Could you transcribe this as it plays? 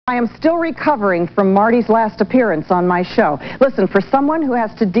I am still recovering from Marty's last appearance on my show. Listen, for someone who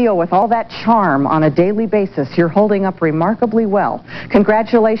has to deal with all that charm on a daily basis, you're holding up remarkably well.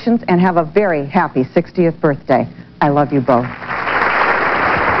 Congratulations and have a very happy 60th birthday. I love you both.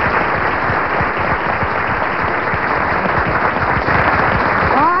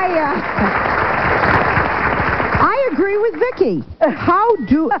 I agree with Vicki. How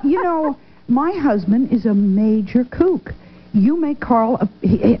do, you know, my husband is a major kook. You make Carl,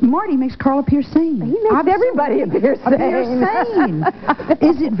 Marty makes Carl appear sane. He makes everybody appear sane.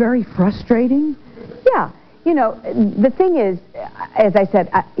 Is it very frustrating? Yeah. You know, the thing is, as I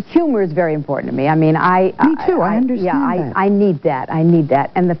said, humor is very important to me. I mean, Me too, I understand that. I need that. I need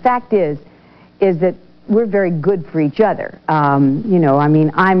that. And the fact is that we're very good for each other. You know, I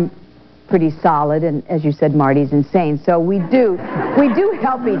mean, I'm pretty solid, and as you said, Marty's insane. So we do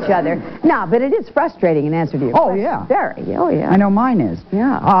help each other. No, but it is frustrating in answer to your question. Yeah. Very. Oh, yeah. I know mine is.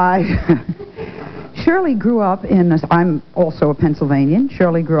 Yeah. Shirley grew up in, I'm also a Pennsylvanian.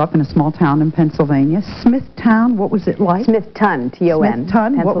 Shirley grew up in a small town in Pennsylvania. Smithtown, what was it like? Smithton, T-O-N.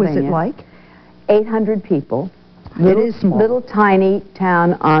 Smithton, what was it like? 800 people. It is small. Little tiny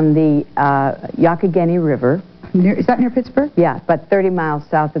town on the Youghiogheny River. Is that near Pittsburgh? Yeah, about 30 miles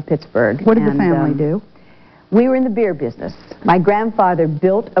south of Pittsburgh. What did the family do? We were in the beer business. My grandfather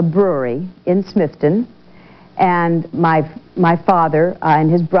built a brewery in Smithton, and my father and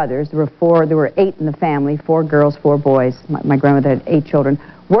his brothers, there were 8 in the family, 4 girls, 4 boys. My grandmother had 8 children,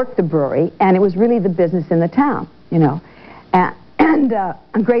 worked the brewery, and it was really the business in the town, you know. And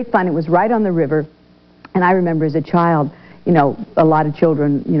great fun. It was right on the river, and I remember as a child, you know, a lot of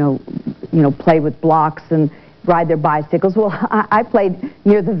children, you know, play with blocks and ride their bicycles. Well, I played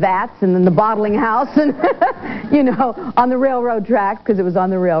near the vats and then the bottling house and, you know, on the railroad tracks because it was on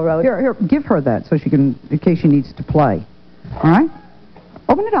the railroad. Here, give her that so she can, in case she needs to play. All right?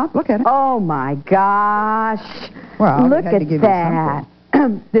 Open it up. Look at it. Oh, my gosh. Well, look at that.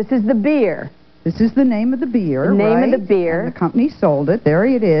 This is the beer. This is the name of the beer, The name of the beer. And the company sold it. There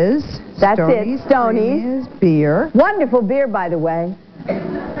it is. That's Stoney's it, Stoney's. Beer. Wonderful beer, by the way.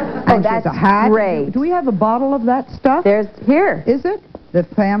 Oh, that's a hat. great. Do we have a bottle of that stuff? There's here. Is it? The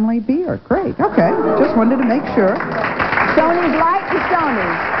family beer. Great. Okay. Just wanted to make sure. Stoney's Light and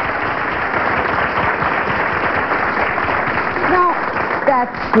Stoney's. Now,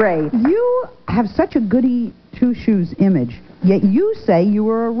 that's great. You have such a goody two-shoes image, yet you say you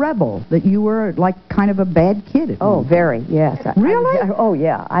were a rebel, that you were like kind of a bad kid. Oh, very, yes. Really? Oh,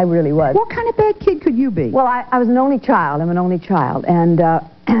 yeah, I really was. What kind of bad kid could you be? Well, I was an only child. I'm an only child. And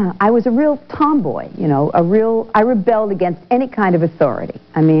I was a real tomboy, you know, I rebelled against any kind of authority.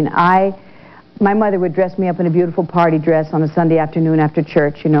 I mean, my mother would dress me up in a beautiful party dress on a Sunday afternoon after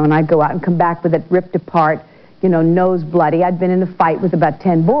church, you know, and I'd go out and come back with it ripped apart, you know, nose bloody. I'd been in a fight with about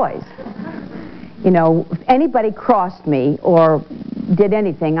 10 boys. You know, if anybody crossed me or did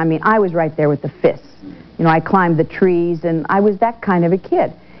anything, I mean, I was right there with the fists. You know, I climbed the trees, and I was that kind of a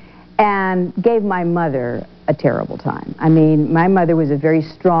kid. And gave my mother a terrible time. I mean, my mother was a very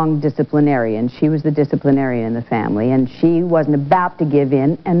strong disciplinarian. She was the disciplinarian in the family, and she wasn't about to give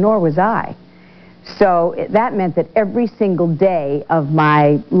in, and nor was I. So that meant that every single day of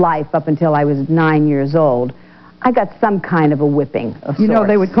my life up until I was 9 years old, I got some kind of a whipping of sorts. You know,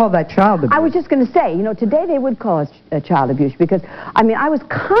 they would call that child abuse. I was just going to say, you know, today they would call it child abuse because, I mean, I was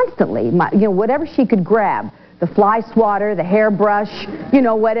constantly, you know, whatever she could grab, the fly swatter, the hairbrush, you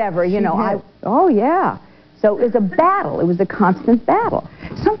know, whatever, you know. Oh, yeah. So it was a battle. It was a constant battle.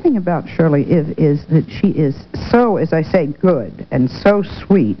 Something about Shirley is that she is so, as I say, good and so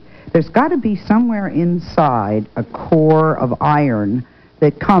sweet. There's got to be somewhere inside a core of iron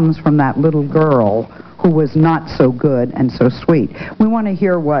that comes from that little girl who was not so good and so sweet. We want to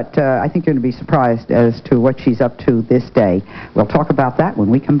hear what, I think you're going to be surprised as to what she's up to this day. We'll talk about that when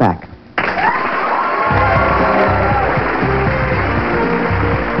we come back.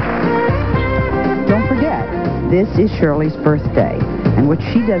 Don't forget, this is Shirley's birthday, and what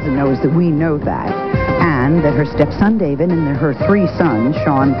she doesn't know is that we know that, and that her stepson David and her 3 sons,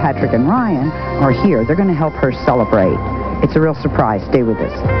 Sean, Patrick, and Ryan, are here. They're going to help her celebrate. It's a real surprise. Stay with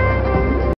us.